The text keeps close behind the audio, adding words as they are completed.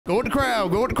Go with the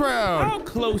crowd. Go with the crowd. How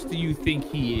close do you think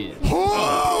he is?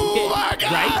 Oh my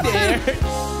God. Right there.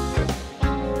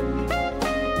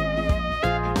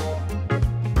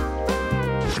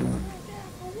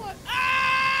 What?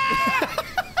 Ah!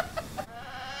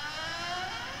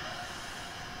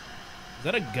 Is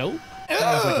that a goat?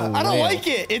 I don't like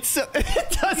it. It's it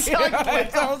does sound like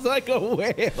It sounds like a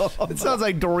whale. it sounds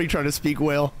like Dory trying to speak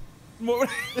whale. More,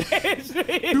 Do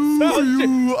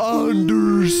you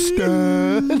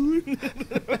understand?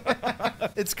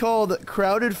 It's called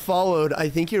Crowded Followed. I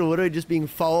think you're literally just being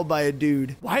followed by a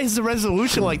dude. Why is the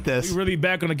resolution like this? You're really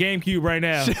back on the GameCube right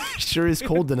now. Sure is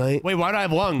cold tonight. Wait, why do I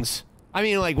have lungs? I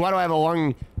mean, like, why do I have a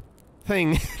lung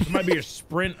thing? It might be your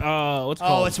sprint, what's it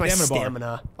called? Oh, it's my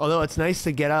stamina. Although it's nice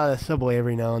to get out of the subway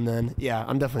every now and then. Yeah,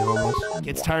 I'm definitely homeless.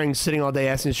 It's tiring sitting all day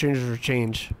asking strangers for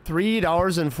change.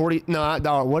 $3.40. No, not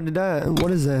dollar. What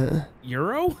is that?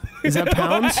 Euro? Is that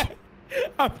pounds?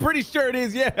 I'm pretty sure it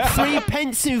is, yeah. 3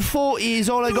 pence and 40 is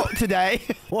all I got today.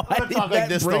 Why did talk like that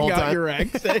this the bring whole out time. your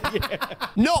accent? Yeah.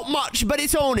 Not much, but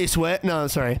it's honest wet. No,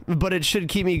 sorry. But it should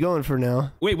keep me going for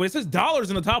now. Wait, but it says dollars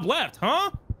in the top left,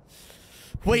 huh?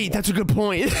 Wait, that's a good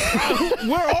point.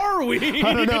 Where are we?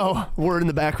 I don't know. We're in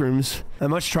the back rooms. I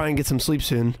must try and get some sleep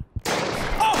soon.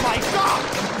 Oh my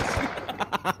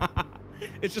God!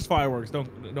 It's just fireworks. Don't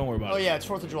worry about it. Oh yeah, it's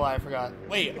 4th of July. I forgot.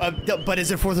 Wait, but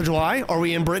is it 4th of July? Are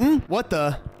we in Britain? What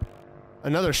the?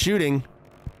 Another shooting.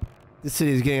 This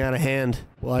city is getting out of hand.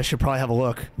 Well, I should probably have a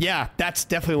look. Yeah, that's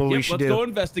definitely what we should do. Let's go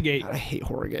investigate. God, I hate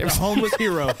horror games. The homeless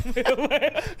hero.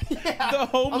 Yeah, The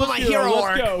homeless my hero. hero Let's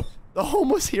arc. go. The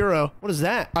homeless hero. What is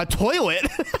that? A toilet?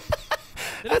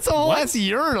 That's a whole ass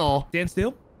urinal. Stand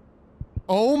still.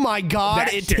 Oh my God,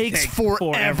 That it shit takes takes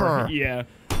forever. Yeah.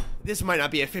 This might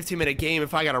not be a 15-minute game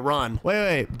if I gotta run.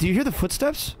 Wait. Do you hear the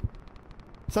footsteps?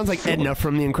 Sounds like Edna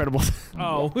from The Incredibles.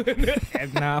 Oh.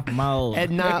 Edna Mode.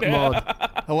 Edna Mode.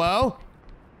 Hello?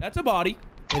 That's a body.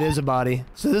 It is a body.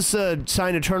 So this is a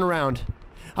sign to turn around.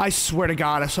 I swear to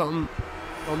God, if something...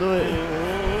 Don't do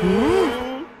it.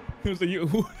 It was like,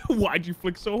 why'd you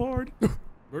flick so hard?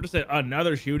 Roberta said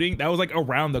another shooting. That was like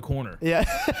around the corner. Yeah.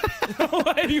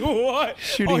 Like, what?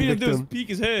 Shooting All he had to do was victim. peek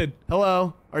his head.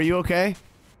 Hello? Are you okay?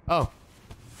 Oh.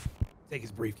 Take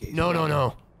his briefcase. No.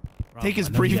 Wrong. Take his I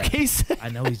know he got- briefcase. I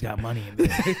know he's got money in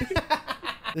there.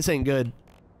 This ain't good.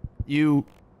 You...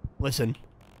 Listen.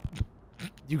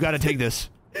 You gotta take this.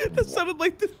 That sounded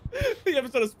like the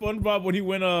episode of SpongeBob when he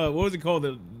went, what was it called?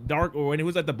 The dark, or when he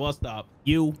was at the bus stop.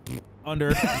 You, under.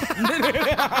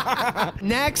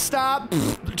 Next stop,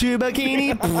 to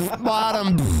bikini,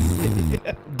 bottom.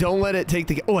 Don't let it take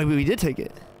the... Oh, wait, we did take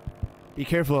it. Be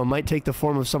careful, it might take the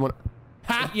form of someone...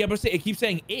 Ha! Yeah, but it keeps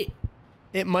saying it.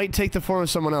 It might take the form of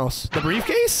someone else. The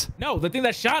briefcase? No, the thing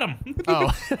that shot him.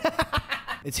 Oh.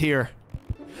 It's here.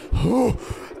 Oh,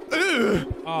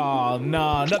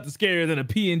 no, nothing scarier than a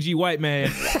PNG white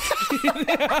man.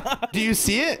 Do you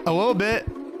see it? A little bit.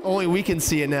 Only we can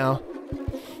see it now.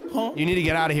 Huh? You need to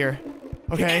get out of here.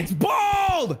 Okay. It's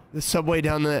bald! The subway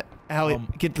down the alley.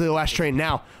 Get to the last train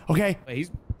now. Okay. Wait,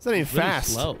 he's It's not even really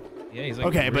fast. slow. Yeah, he's like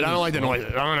Okay, but really I don't like the slow. noise.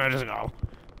 I'm gonna just go.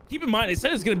 Keep in mind, it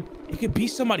said it could be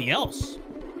somebody else.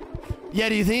 Yeah,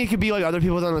 do you think it could be like other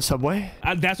people on the subway?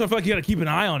 That's why I feel like you gotta keep an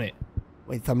eye on it.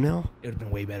 Wait, thumbnail? It would have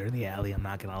been way better in the alley, I'm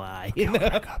not gonna lie.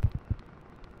 Back up.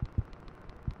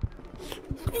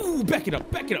 Ooh, back it up.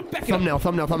 Thumbnail.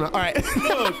 All right.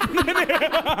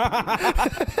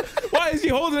 Why is he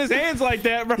holding his hands like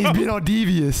that, bro? He's being all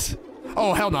devious.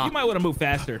 Oh, hell no. You might want to move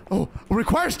faster. Oh,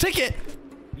 requires ticket.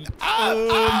 Okay,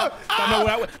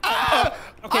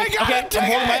 I got a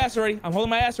ticket. I'm holding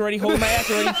my ass already.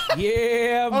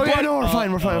 Yeah, Oh, yeah, no, we're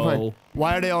fine. Uh-oh.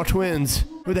 Why are they all twins?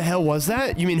 Who the hell was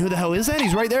that? You mean who the hell is that?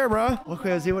 He's right there, bro. Look,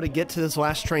 I was able to get to this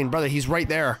last train. Brother, he's right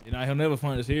there. You know, he'll never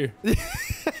find us here.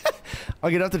 I'll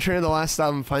get off the train at the last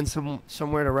stop and find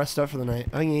somewhere to rest up for the night.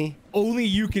 Okay. Only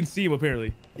you can see him,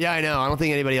 apparently. Yeah, I know. I don't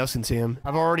think anybody else can see him.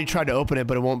 I've already tried to open it,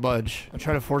 but it won't budge. I'll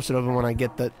try to force it open when I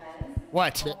get the...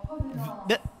 What?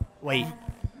 Wait.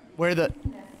 Where did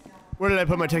I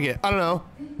put my ticket? I don't know.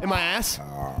 In my ass?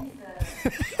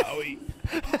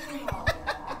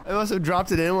 I must have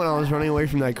dropped it in when I was running away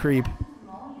from that creep.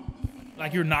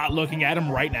 Like you're not looking at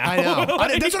him right now. I know.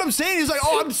 That's what I'm saying. He's like,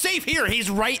 oh, I'm safe here. He's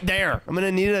right there. I'm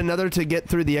gonna need another to get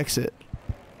through the exit.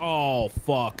 Oh,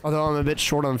 fuck. Although I'm a bit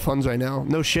short on funds right now.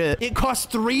 No shit. It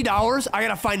costs $3. I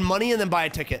gotta find money and then buy a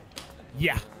ticket.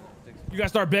 Yeah. You gotta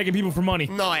start begging people for money.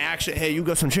 No, I actually, hey, you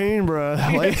got some change, bruh.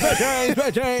 Like,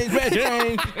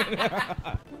 change.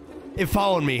 it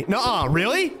followed me. Nuh-uh,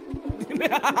 really?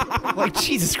 Like,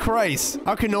 Jesus Christ.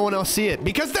 How can no one else see it?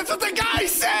 Because that's what the guy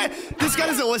said! This guy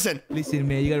doesn't listen. Listen,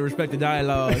 man, you gotta respect the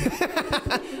dialogue.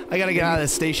 I gotta get out of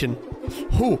this station.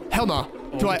 Oh, hell no.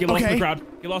 Oh, get lost in the crowd.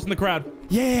 Get lost in the crowd.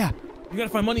 Yeah. You gotta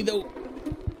find money though.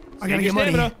 I gotta get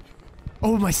money.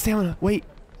 Oh, my stamina. Wait.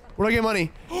 Where do I get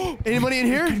money? Any money in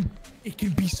here? It can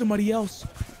be somebody else.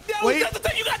 No, wait. That's the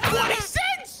thing. You got 20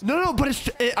 cents. No, but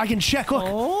I can check. Look.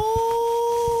 Oh.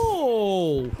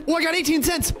 Oh, I got 18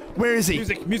 cents. Where is he?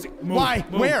 Music. Move, Why?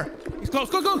 Move. Where? He's close.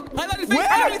 Go. Highlight his face. Where?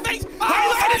 Highlight his face.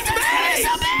 Highlight his face.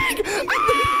 So big.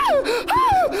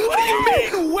 What do you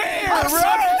mean? Where, I'm bro?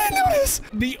 sorry, I didn't notice.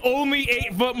 The only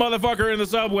 8-foot motherfucker in the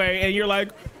subway, and you're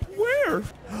like, where?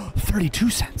 32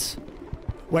 cents.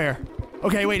 Where?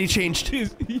 Okay, wait, he changed.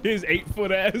 His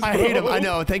 8-foot ass. I hate him. I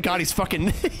know. Thank God he's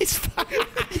fucking.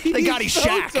 Thank God he's so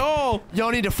Shaq. tall.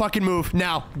 Y'all need to fucking move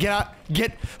now. Get out.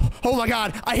 Get. Oh my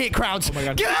God. I hate crowds. Oh my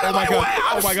God. Get out of my way.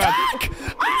 I'm stuck.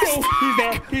 I'm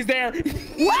stuck. He's there.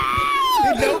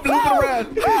 Wow. Loop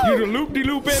around. You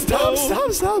loop-de-loop it.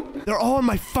 Stop. They're all in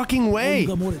my fucking way.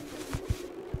 That's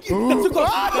too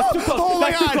close. That's too close. Oh my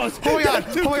That's too God. close. Oh my God.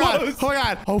 That's too Oh my God. close. Oh my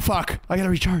God. Oh fuck. I gotta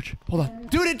recharge. Hold on.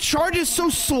 Dude, it charges so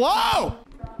slow.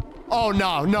 Oh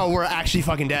no, we're actually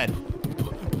fucking dead.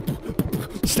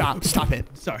 Stop it.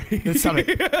 Sorry. Stop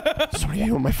it. Sorry,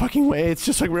 you in my fucking way. It's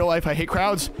just like real life. I hate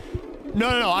crowds.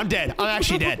 No, I'm dead. I'm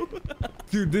actually dead.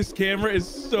 Dude, this camera is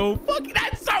so fucking.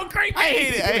 That's so creepy. I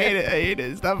hate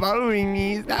it. Stop following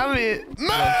me. Stop it.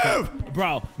 Move!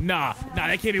 Bro, nah,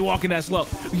 they can't be walking that slow.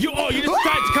 You just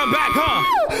decided to come back, huh?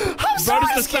 I'm sorry. Bro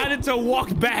just decided to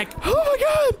walk back. Oh my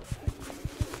God.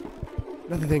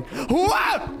 Another thing.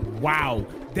 Wow.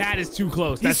 That is too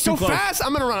close. He's so fast.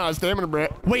 I'm gonna run out of stamina, bro.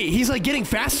 Wait, he's like getting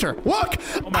faster. Look.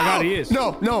 Oh my God, he is.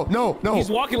 No. He's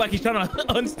walking like he's trying to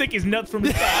unstick his nuts from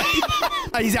his side.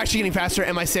 He's actually getting faster,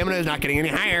 and my stamina is not getting any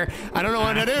higher. I don't know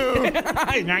what to do.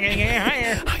 He's not getting any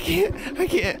higher. I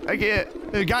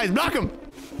can't. Guys, knock him.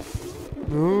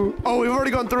 Oh, we've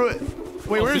already gone through it.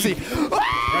 Wait, where is he?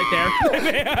 Right there.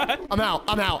 I'm out.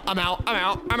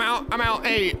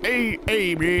 Hey,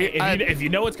 man. If you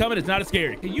know what's coming, it's not as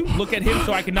scary. Can you look at him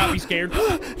so I cannot be scared?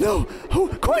 No. Oh,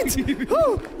 coins.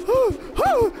 Oh,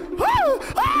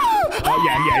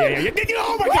 yeah.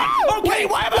 Oh my God. Okay,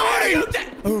 why am I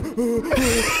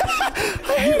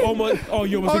You almost. Oh,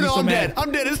 you almost. Oh no, so I'm mad. dead.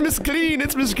 I'm dead. It's Miss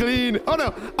Clean. Oh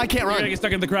no, I can't run. You're gonna get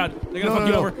stuck in the crowd. They're gonna fuck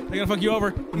you over. They're gonna fuck you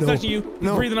over. He's touching you.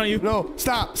 He's breathing on you. No,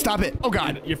 stop it. Oh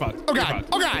God. You're fucked. Oh God.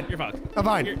 You're fucked. I'm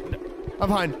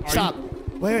fine. Stop.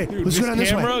 Wait. Dude, Let's go down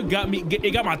this way. This camera got me.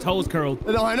 It got my toes curled.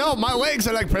 No, I know. My legs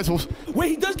are like pretzels. Wait,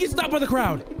 he does get stopped by the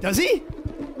crowd. Does he?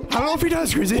 I don't know if he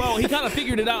does, Grizzy. Well, he kind of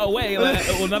figured it out a way.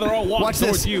 Well, now they're all walking Watch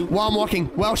towards this. you. While I'm walking.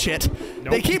 Well, shit.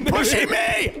 Nope. They keep pushing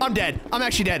me. I'm dead. I'm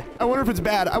actually dead. I wonder if it's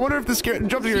bad. I wonder if the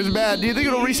jump scare is bad. Do you think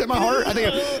it'll reset my heart? I think.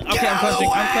 Okay, I'm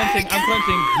clenching.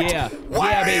 Yeah.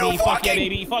 Why yeah, are baby. you Fuck yeah, walking?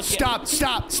 baby. Fuck yeah.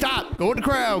 Stop. Go with the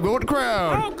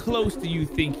crowd. How close do you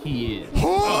think he is?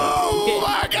 Oh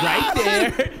my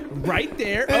God. Right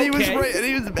there. And Okay.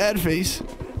 he was a bad face.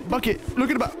 Bucket. Look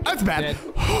at about. That's bad.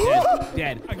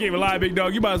 Dead. I can't lie, big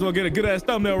dog. You might as well get a good ass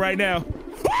thumbnail right now.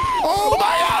 Oh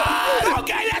my God.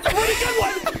 Okay, that's a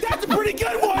pretty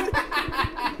good one.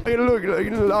 I gotta look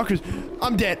in the lockers.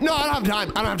 I'm dead. No, I don't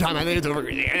have time. I think it's over.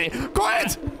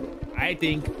 Quiet. I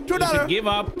think you $2. should give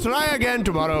up. Tonight again,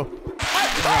 tomorrow.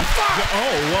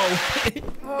 Oh,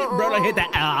 whoa. Bro, hit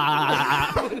that.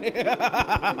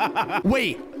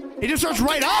 Wait. It just starts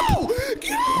right up.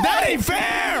 That ain't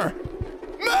fair.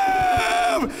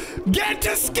 Move! Get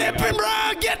to skipping,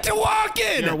 bro! Get to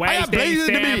walking! You're wasting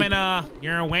stamina.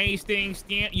 You're wasting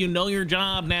stamina. You know your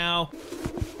job now.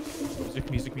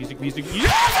 Music. Beat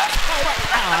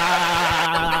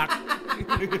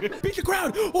the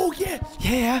crowd! Oh, yeah!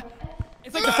 Yeah.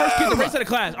 It's like the first kid to race out of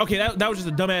class. Okay, that was just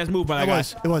a dumbass move by that guy.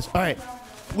 It was. All right.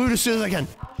 Loot as soon as I can.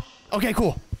 Okay,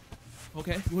 cool.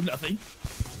 Okay, well, nothing.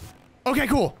 Okay,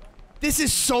 cool. This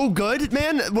is so good,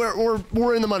 man.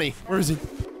 We're in the money. Where is he?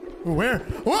 Where?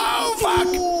 Whoa, fuck!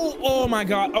 Ooh, oh my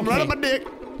God. Okay. Right on my dick.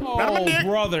 Oh,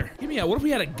 brother. Give me a. What if we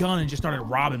had a gun and just started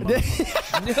robbing him? Dude,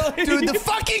 the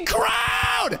fucking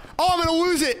crowd! Oh, I'm gonna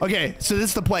lose it. Okay, so this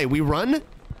is the play. We run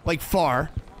like far,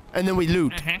 and then we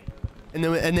loot, and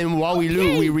then while we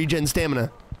loot, we regen stamina. You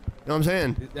know what I'm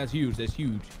saying? That's huge.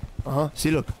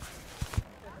 See, look.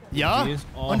 Yeah.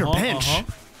 Under bench.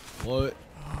 What?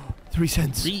 3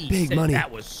 cents. Big money. That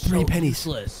was so 3 pennies.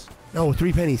 Useless. No,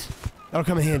 3 pennies. That'll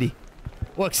come in handy.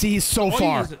 Look, see, he's so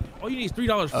far. All you need is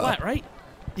 $3 flat, right?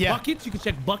 Yeah. Buckets. You can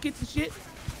check buckets and shit.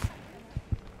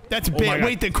 That's big.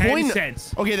 Wait, the coin. 10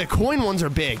 cents. Okay, the coin ones are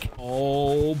big.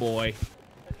 Oh boy.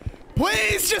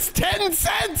 Please, just 10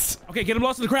 cents. Okay, get him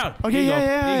lost in the crowd. Okay,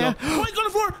 yeah. Coins on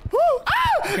the floor. Woo!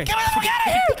 Ah! Okay. Get out of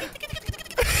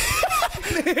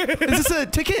here! Is this a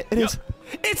ticket? It is.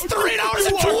 It's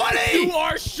 $3.20. You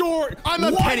are short. I'm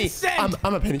a 1 penny. cent.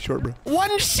 I'm a penny short, bro.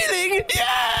 1 shilling.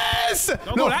 Yes.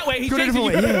 Don't go that way. He's go a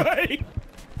chasing different you. way.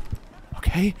 Yeah.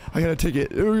 Okay, I gotta take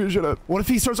it. Shut up. What if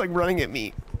he starts like running at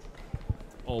me?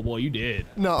 Oh boy, you did.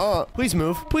 No. Please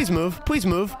move. Please move. Please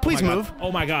move. Please move.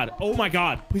 Oh my god. Oh my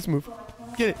god. Please move.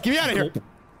 Get it. Get me out of here.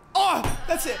 Oh,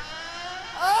 that's it.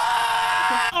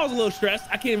 I was a little stressed.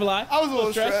 I can't even lie. I was a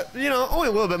little stressed. You know, only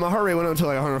a little bit. My heart rate went up to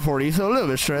like 140, so a little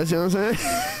bit stressed. You know what I'm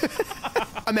saying?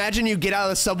 Imagine you get out of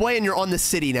the subway and you're on the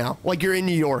city now, like you're in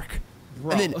New York.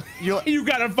 Bro, and then you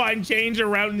gotta find change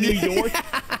around New York.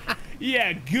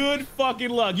 Yeah, good fucking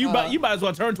luck. You might as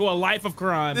well turn to a life of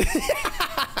crime.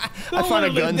 I find a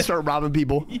gun, start robbing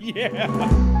people. Yeah.